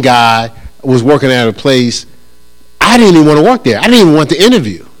second guy was working at a place I didn't even want to work there. I didn't even want the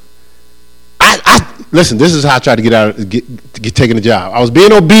interview. Listen, this is how I tried to get taken the job. I was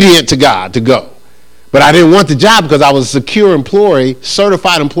being obedient to God to go. But I didn't want the job because I was a secure employee,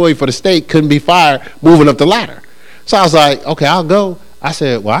 certified employee for the state, couldn't be fired, moving up the ladder. So I was like, okay, I'll go. I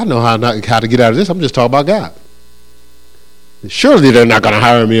said, well, I know how to get out of this. I'm just talking about God. Surely they're not going to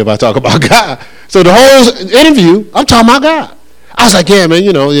hire me if I talk about God. So the whole interview, I'm talking about God. I was like, yeah, man,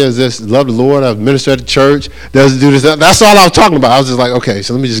 this love the Lord. I've ministered at the church. Doesn't do this. That's all I was talking about. I was just like, okay,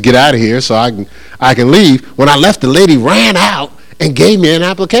 so let me just get out of here so I can leave. When I left, the lady ran out and gave me an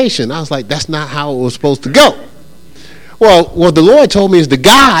application. I was like, that's not how it was supposed to go. Well, what the Lord told me is the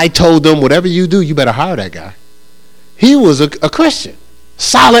guy told them, whatever you do, you better hire that guy. He was a Christian,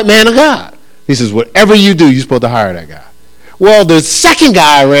 solid man of God. He says, whatever you do, you're supposed to hire that guy. Well, the second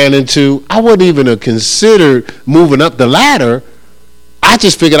guy I ran into, I wouldn't even have considered moving up the ladder. I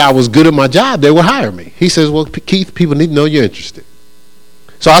just figured I was good at my job. They would hire me. He says, well, Keith, people need to know you're interested.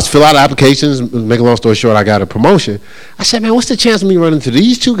 So I fill out applications. Make a long story short, I got a promotion. I said, man, what's the chance of me running into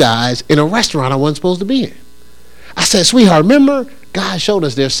these two guys in a restaurant I wasn't supposed to be in? I said, sweetheart, remember, God showed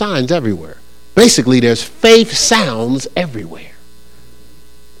us there's signs everywhere. Basically, there's faith sounds everywhere.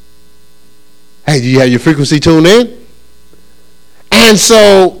 Hey, do you have your frequency tuned in? And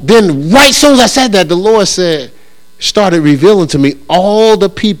so then right as soon as I said that, the Lord started revealing to me all the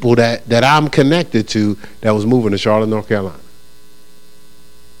people that I'm connected to that was moving to Charlotte, North Carolina.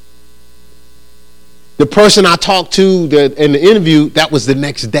 The person I talked to in the interview, that was the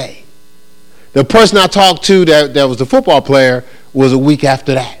next day. The person I talked to that was the football player was a week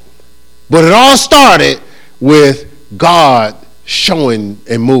after that. But it all started with God showing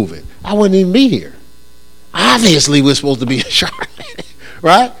and moving. I wouldn't even be here. Obviously, we're supposed to be in Charlotte,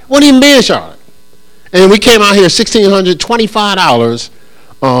 right? Wouldn't even be in Charlotte. And we came out here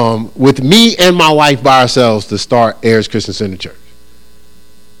 $1,625 with me and my wife by ourselves to start Ayers Christian Center Church.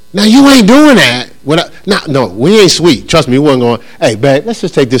 Now, you ain't doing that. No, we ain't sweet. Trust me, we wasn't going, hey, babe, let's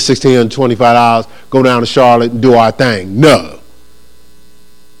just take this $1,625, go down to Charlotte and do our thing. No.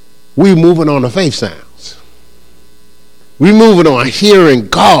 We moving on the faith sounds. We moving on hearing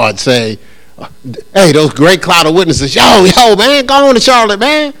God say, hey, those great cloud of witnesses, yo, man, go on to Charlotte,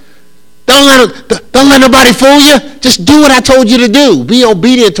 man. Don't let nobody fool you. Just do what I told you to do. Be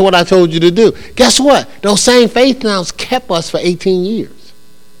obedient to what I told you to do. Guess what? Those same faith nouns kept us for 18 years.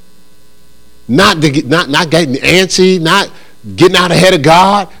 Not getting antsy, not getting out ahead of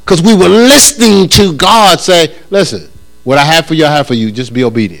God, because we were listening to God say, listen, what I have for you, I have for you. Just be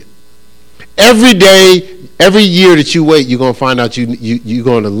obedient. Every day, every year that you wait, you're going to find out you're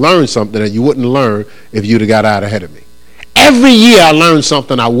going to learn something that you wouldn't learn if you'd have got out ahead of me. Every year I learned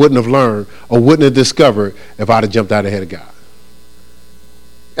something I wouldn't have learned or wouldn't have discovered if I'd have jumped out ahead of God.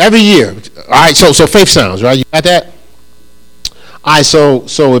 Every year. All right, so faith sounds, right? You got that? All right,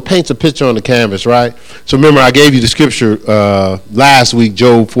 so it paints a picture on the canvas, right? So remember, I gave you the scripture last week,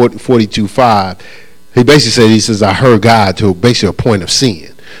 Job 42:5. He basically said, he says, I heard God to basically a point of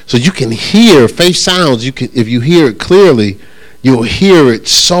seeing. So you can hear, faith sounds, if you hear it clearly, you'll hear it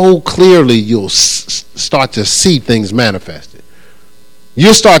so clearly, you'll start to see things manifested.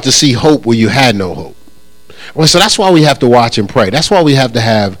 You'll start to see hope where you had no hope. Well, so that's why we have to watch and pray. That's why we have to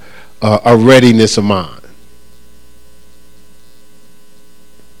have a readiness of mind.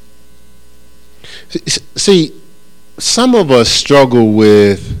 See, some of us struggle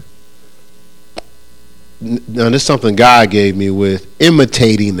with, now this is something God gave me, with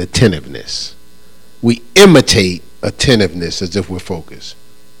imitating attentiveness. We imitate attentiveness as if we're focused.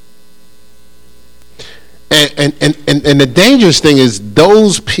 And the dangerous thing is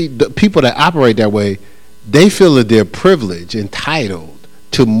those people that operate that way, they feel that they're privileged, entitled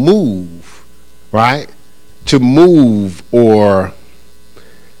to move, right? To move or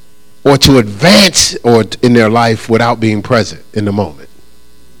to advance or in their life without being present in the moment.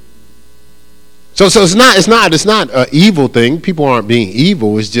 So it's not an evil thing. People aren't being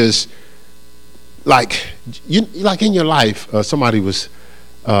evil. It's just like in your life, somebody was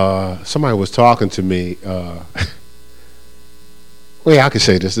talking to me. Well, I could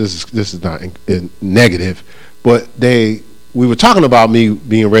say this. This is not negative, but we were talking about me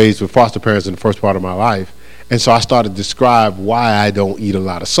being raised with foster parents in the first part of my life, and so I started to describe why I don't eat a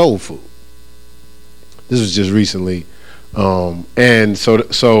lot of soul food. This was just recently, and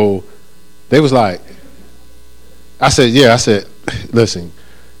so they was like, I said, listen,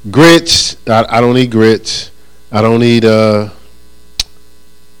 grits, I don't eat grits. I don't eat, what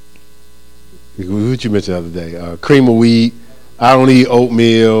you mentioned the other day? Cream of wheat. I don't eat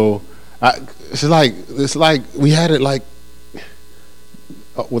oatmeal. It's like we had it like,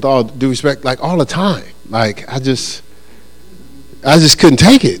 with all due respect, like all the time. Like I just couldn't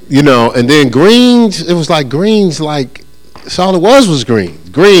take it, and then greens, it was like greens, like, so all it was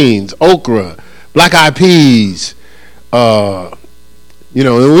greens, okra, black eyed peas, and we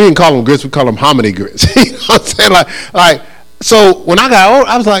didn't call them grits, we call them hominy grits. You know what I'm saying? Like, so when I got old,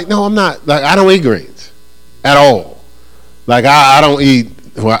 I was like, no, I'm not, like, I don't eat greens at all. Like, I don't eat,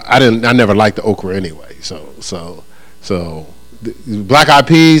 well, I never liked the okra anyway. So black eyed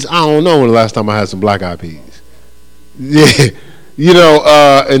peas, I don't know when the last time I had some black eyed peas. Yeah.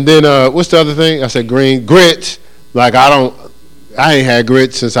 And then what's the other thing? I said grits. Like I ain't had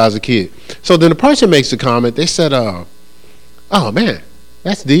grits since I was a kid. So then the person makes a comment. They said, "Oh man,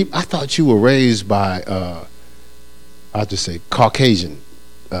 that's deep. I thought you were raised by, I'll just say Caucasian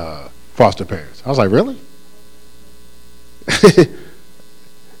foster parents." I was like, "Really?"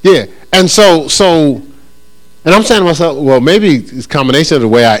 Yeah. And so, and I'm saying to myself, well, maybe it's a combination of the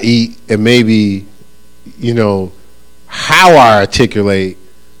way I eat and maybe, how I articulate,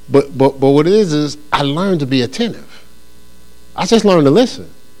 but what it is I learned to be attentive. I just learned to listen.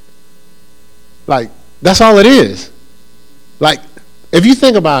 Like, that's all it is. Like, if you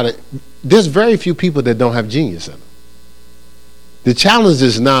think about it, there's very few people that don't have genius in them. The challenge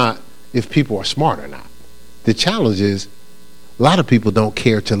is not if people are smart or not. The challenge is a lot of people don't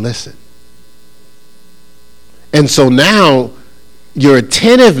care to listen. And so now, your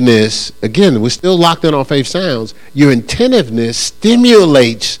attentiveness, again, we're still locked in on faith sounds, your attentiveness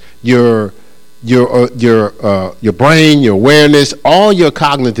stimulates your brain, your awareness, all your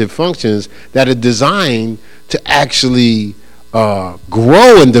cognitive functions that are designed to actually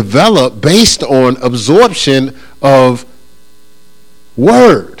grow and develop based on absorption of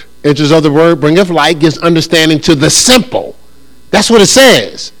word. Enters of the word, bringeth light, gives understanding to the simple. That's what it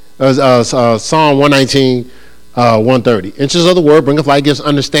says. Psalm 119, 130. Inches of the word bringeth light, gives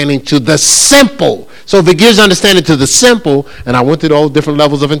understanding to the simple. So if it gives understanding to the simple, and I went through all different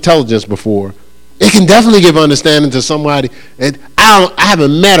levels of intelligence before, it can definitely give understanding to somebody. And I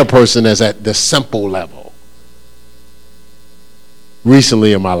haven't met a person that's at the simple level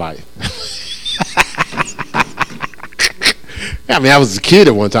recently in my life. I mean, I was a kid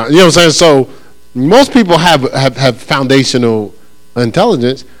at one time. You know what I'm saying? So most people have foundational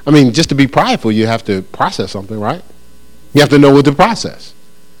intelligence. I mean, just to be prideful, you have to process something, right? You have to know what to process.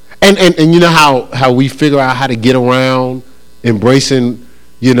 And you know how we figure out how to get around embracing,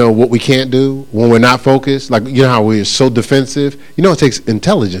 what we can't do when we're not focused? Like, how we're so defensive? It takes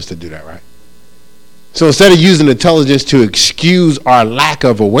intelligence to do that, right? So instead of using intelligence to excuse our lack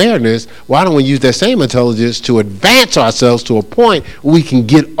of awareness, why don't we use that same intelligence to advance ourselves to a point where we can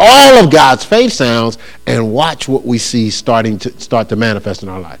get all of God's faith sounds and watch what we see start to manifest in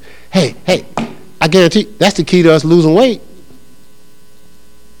our life? Hey, I guarantee that's the key to us losing weight.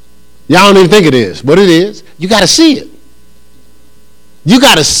 Y'all don't even think it is, but it is. You got to see it. You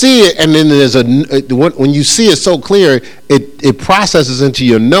got to see it, and then when you see it so clear, it processes into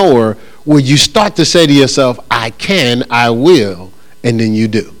your knower, where you start to say to yourself, I can, I will, and then you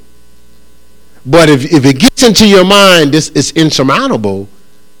do. But if it gets into your mind, this is insurmountable,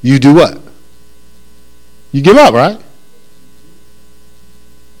 you do what? You give up, right?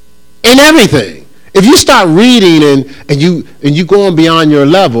 In everything. If you start reading and you go on beyond your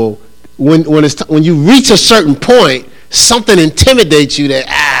level, when you reach a certain point, something intimidates you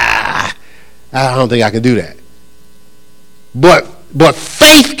that, I don't think I can do that. But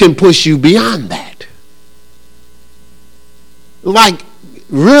faith can push you beyond that. Like,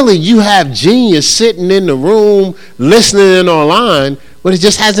 really, you have genius sitting in the room, listening online, but it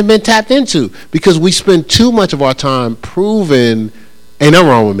just hasn't been tapped into because we spend too much of our time proving ain't nothing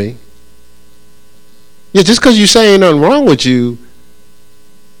wrong with me. Yeah, just because you say ain't nothing wrong with you,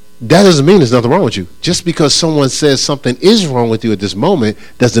 that doesn't mean there's nothing wrong with you. Just because someone says something is wrong with you at this moment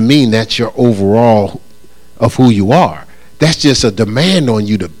doesn't mean that's your overall of who you are. That's just a demand on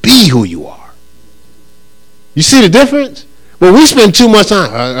you to be who you are. You see the difference? Well, we spend too much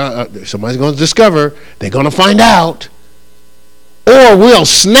time. Somebody's going to discover. They're going to find out. Or we'll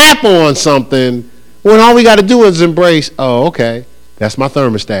snap on something when all we got to do is embrace, oh, okay, that's my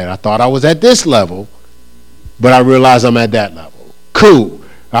thermostat. I thought I was at this level, but I realize I'm at that level. Cool.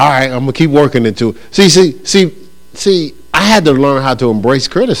 All right, I'm going to keep working into it. See, I had to learn how to embrace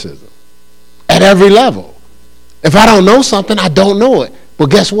criticism at every level. If I don't know something, I don't know it. But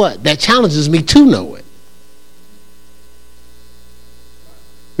guess what? That challenges me to know it.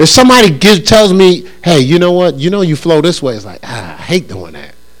 If somebody tells me, hey, you know what? You flow this way. It's like, I hate doing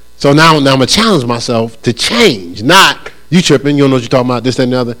that. So now I'm going to challenge myself to change. Not, you tripping, you don't know what you're talking about, this, that,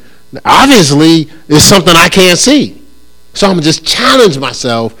 and the other. Obviously, it's something I can't see. So I'm going to just challenge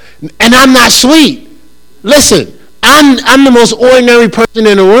myself. And I'm not sweet. Listen, I'm the most ordinary person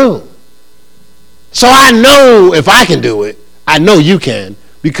in the room. So I know if I can do it, I know you can,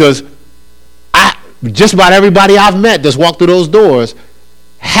 because just about everybody I've met that's walked through those doors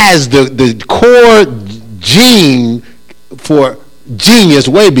has the core gene for genius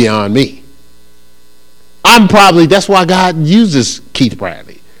way beyond me. That's why God uses Keith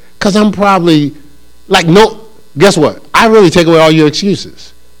Bradley, because I'm probably guess what? I really take away all your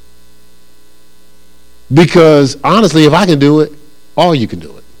excuses. Because honestly, if I can do it, all you can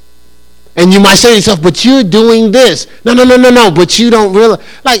do it. And you might say to yourself, but you're doing this. No, but you don't realize.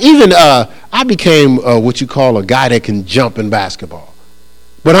 Like even I became what you call a guy that can jump in basketball.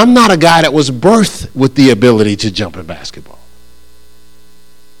 But I'm not a guy that was birthed with the ability to jump in basketball.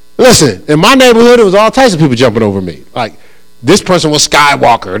 Listen, in my neighborhood, there was all types of people jumping over me. Like, this person was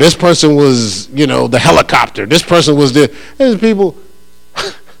Skywalker. This person was, the helicopter. This person was there's people.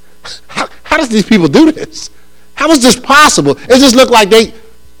 How does these people do this? How is this possible? It just looked like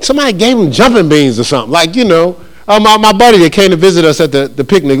somebody gave them jumping beans or something. Like, my buddy that came to visit us at the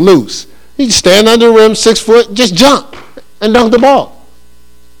picnic, Loose. He just stand under the rim, 6 foot, just jump and dunk the ball.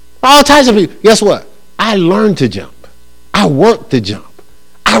 All types of people. Guess what? I learned to jump. I worked to jump.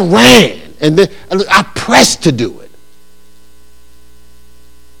 I ran, and then I pressed to do it.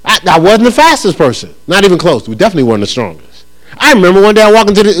 I wasn't the fastest person. Not even close. We definitely weren't the strongest. I remember one day I walked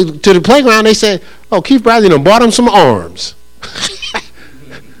into the playground, they said, oh, Keith Bradley done bought him some arms.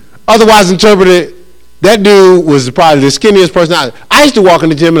 Otherwise interpreted, that dude was probably the skinniest person. I used to walk in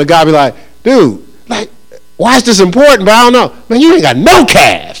the gym and the guy be like, dude, why is this important? But I don't know. Man, you ain't got no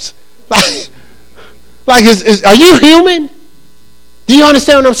calves. Are you human? Do you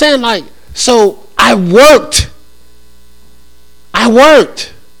understand what I'm saying? So I worked.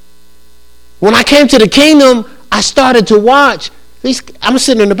 When I came to the kingdom, I started to watch. I'm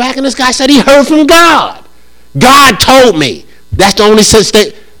sitting in the back, and this guy said he heard from God. God told me. That's the only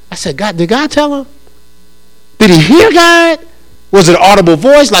state. I said, God, did God tell him? Did he hear God? Was it an audible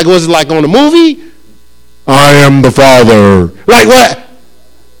voice? Was it like on a movie? I am the Father. Like what?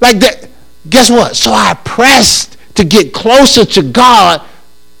 Like that. Guess what? So I pressed to get closer to God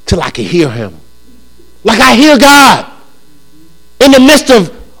till I could hear him. Like I hear God in the midst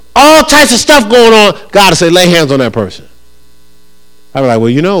of all types of stuff going on. God will say, lay hands on that person. I'll be like,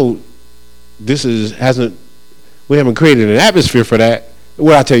 well, we haven't created an atmosphere for that.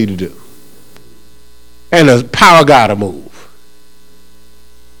 What I tell you to do. And the power of God to move.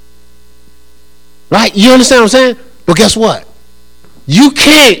 Right? You understand what I'm saying? But guess what? You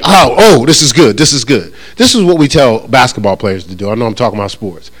can't, this is good. This is good. This is what we tell basketball players to do. I know I'm talking about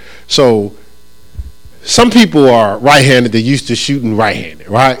sports. So some people are right-handed. They're used to shooting right-handed,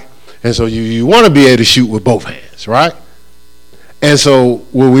 right? And so you want to be able to shoot with both hands, right? And so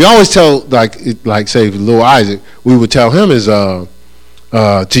what we always tell, like say, little Isaac, we would tell him is to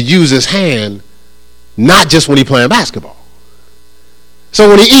use his hand not just when he's playing basketball. So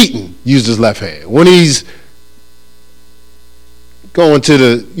when he's eating, use his left hand. When he's going to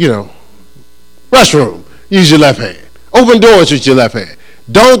the, restroom, use your left hand. Open doors with your left hand.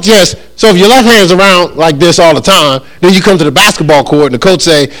 Don't just, so if your left hand's around like this all the time, then you come to the basketball court and the coach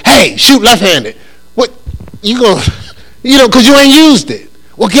say, hey, shoot left-handed. What, you going to, because you ain't used it.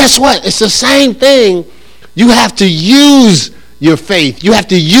 Well, guess what? It's the same thing. You have to use your faith. You have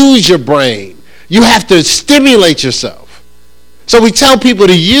to use your brain. You have to stimulate yourself. So we tell people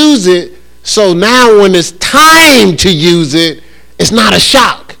to use it, so now when it's time to use it, it's not a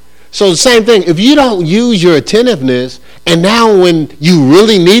shock. So the same thing, if you don't use your attentiveness, and now when you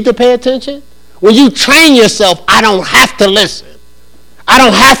really need to pay attention, when you train yourself, I don't have to listen. I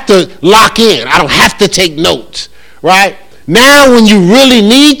don't have to lock in. I don't have to take notes, right? Now when you really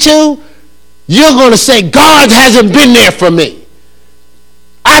need to, you're going to say, God hasn't been there for me.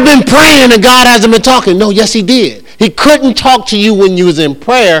 I've been praying and God hasn't been talking. No, yes, he did. He couldn't talk to you when you was in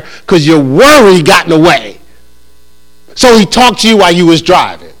prayer because your worry got in the way. So he talked to you while you was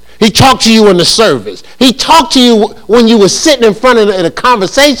driving. He talked to you in the service. He talked to you when you were sitting in front of a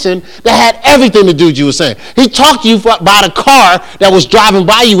conversation that had everything to do with what you were saying. He talked to you about a car that was driving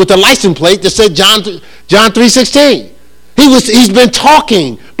by you with a license plate that said John 3:16. He's been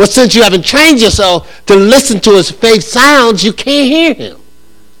talking, but since you haven't trained yourself to listen to his faith sounds, you can't hear him.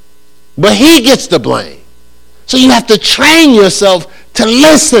 But he gets the blame. So you have to train yourself to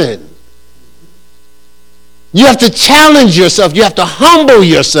listen. You have to challenge yourself. You have to humble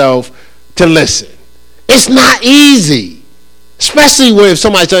yourself to listen. It's not easy. Especially when if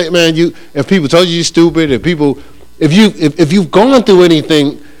somebody tells you, man, if people told you you're stupid, if you've gone through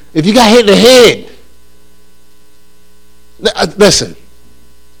anything, if you got hit in the head, listen,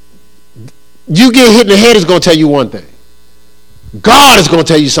 you get hit in the head is going to tell you one thing. God is going to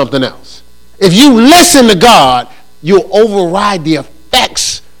tell you something else. If you listen to God, you'll override the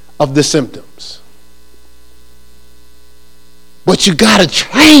effects of the symptoms. But you got to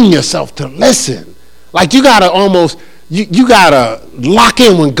train yourself to listen. Like you got to almost, you got to lock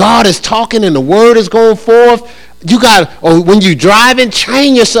in when God is talking and the word is going forth. Or when you're driving,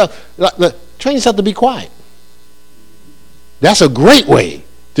 train yourself. Train yourself to be quiet. That's a great way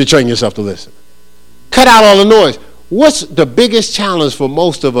to train yourself to listen. Cut out all the noise. What's the biggest challenge for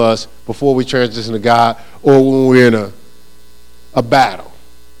most of us before we transition to God or when we're in a battle?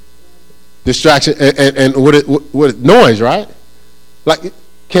 Distraction and what noise, right? Like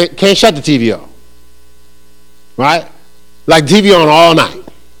can't shut the TV off, right? Like TV on all night.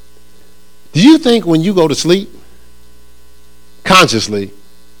 Do you think when you go to sleep, consciously,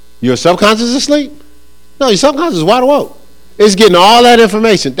 your subconscious is asleep? No, your subconscious is wide awake. It's getting all that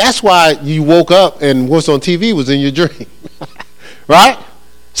information. That's why you woke up and what's on TV was in your dream, right?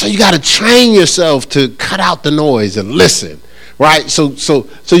 So you got to train yourself to cut out the noise and listen, right? So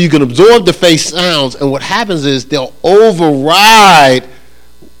you can absorb the face sounds, and what happens is they'll override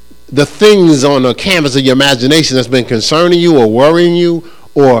the things on the canvas of your imagination that's been concerning you or worrying you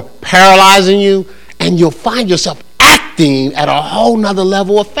or paralyzing you, and you'll find yourself acting at a whole nother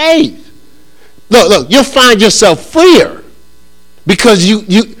level of faith. Look, you'll find yourself freer because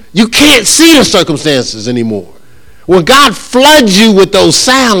you can't see the circumstances anymore. When God floods you with those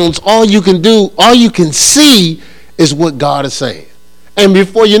sounds, all you can see is what God is saying. And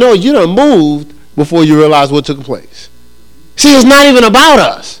before you know it, you done moved before you realize what took place. See, it's not even about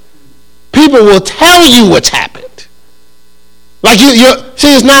us. People will tell you what's happened. Like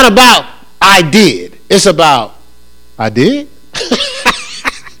see, it's not about I did. It's about I did?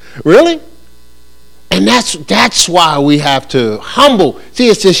 Really? And that's why we have to humble. See,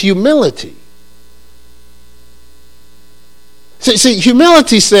 it's this humility. See,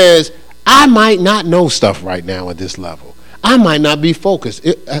 humility says, I might not know stuff right now at this level. I might not be focused.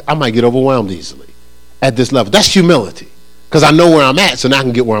 I might get overwhelmed easily at this level. That's humility. Because I know where I'm at, so now I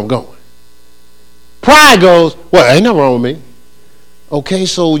can get where I'm going. Pride goes, well, ain't nothing wrong with me. Okay,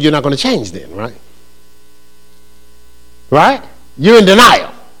 so you're not going to change then, right? Right? You're in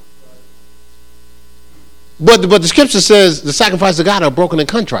denial. But the scripture says the sacrifice of God are a broken and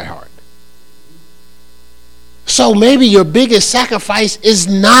contrite heart. So maybe your biggest sacrifice is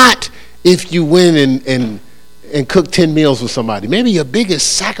not if you win and cook 10 meals with somebody. Maybe your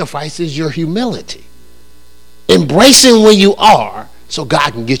biggest sacrifice is your humility. Embracing where you are so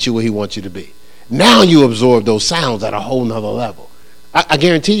God can get you where he wants you to be. Now you absorb those sounds at a whole nother level. I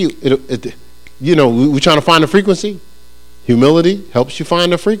guarantee you, we're trying to find the frequency. Humility helps you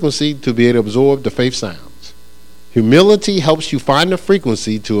find the frequency to be able to absorb the faith sounds. Humility helps you find the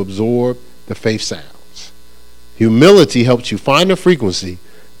frequency to absorb the faith sounds. Humility helps you find the frequency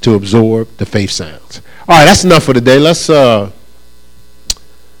to absorb the faith sounds. All right, that's enough for today. Let's talk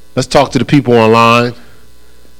to the people online.